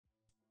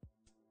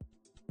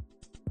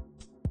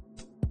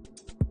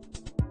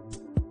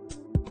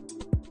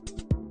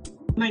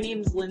My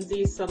name is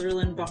Lindsay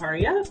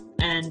Sutherland-Gvakharia,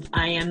 and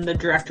I am the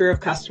Director of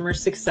Customer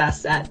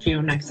Success at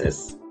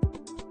Geonexus.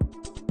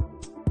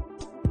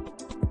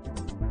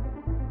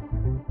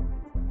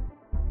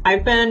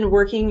 I've been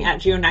working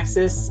at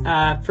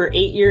Geonexus for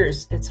 8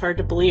 years. It's hard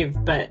to believe,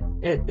 but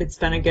it's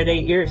been a good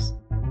 8 years.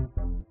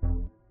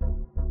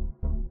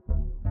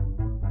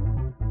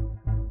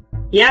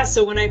 Yeah,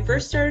 so when I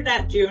first started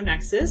at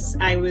Geonexus,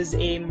 I was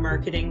a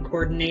marketing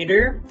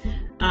coordinator.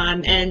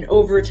 And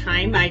over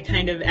time, I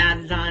kind of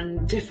added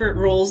on different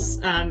roles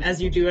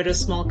as you do at a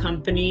small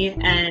company,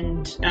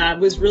 and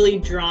was really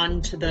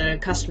drawn to the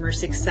customer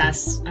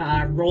success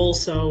role,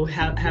 so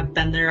have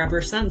been there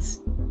ever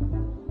since.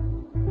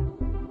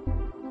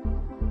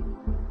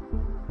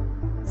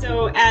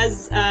 So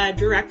as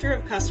Director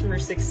of Customer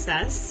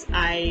Success,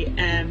 I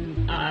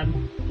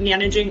am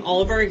managing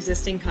all of our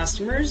existing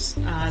customers.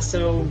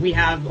 So we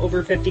have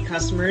over 50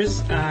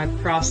 customers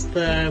across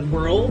the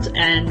world,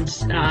 and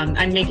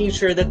I'm making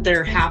sure that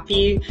they're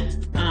happy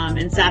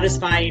and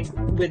satisfied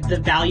with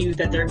the value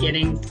that they're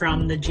getting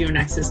from the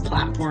Geonexus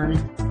platform.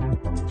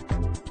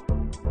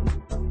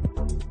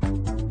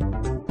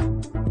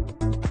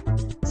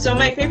 So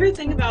my favorite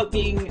thing about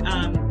being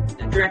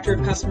Director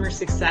of Customer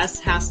Success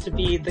has to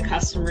be the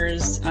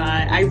customers.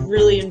 I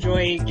really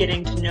enjoy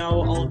getting to know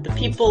all of the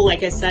people.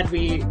 Like I said,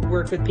 we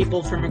work with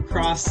people from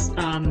across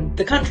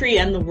the country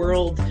and the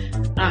world.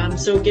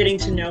 So getting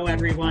to know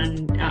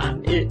everyone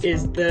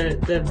is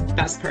the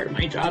best part of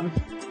my job.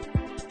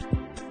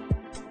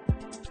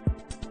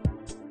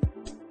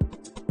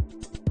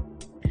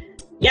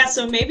 Yeah,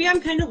 so maybe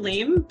I'm kind of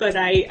lame, but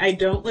I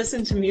don't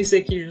listen to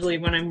music usually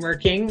when I'm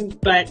working.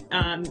 But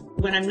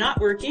when I'm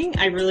not working,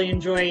 I really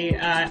enjoy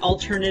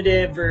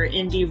alternative or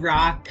indie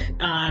rock,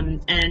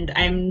 and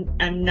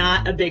I'm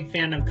not a big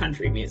fan of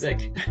country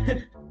music.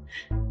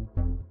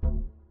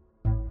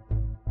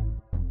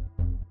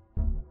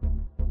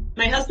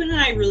 My husband and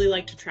I really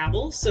like to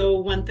travel, so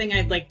one thing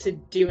I'd like to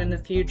do in the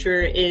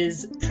future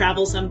is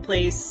travel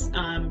someplace,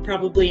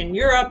 probably in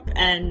Europe,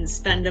 and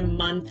spend a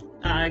month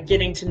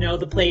getting to know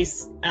the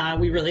place.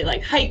 We really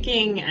like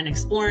hiking and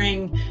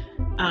exploring,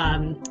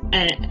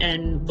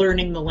 and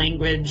learning the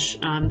language.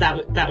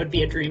 That would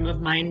be a dream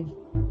of mine.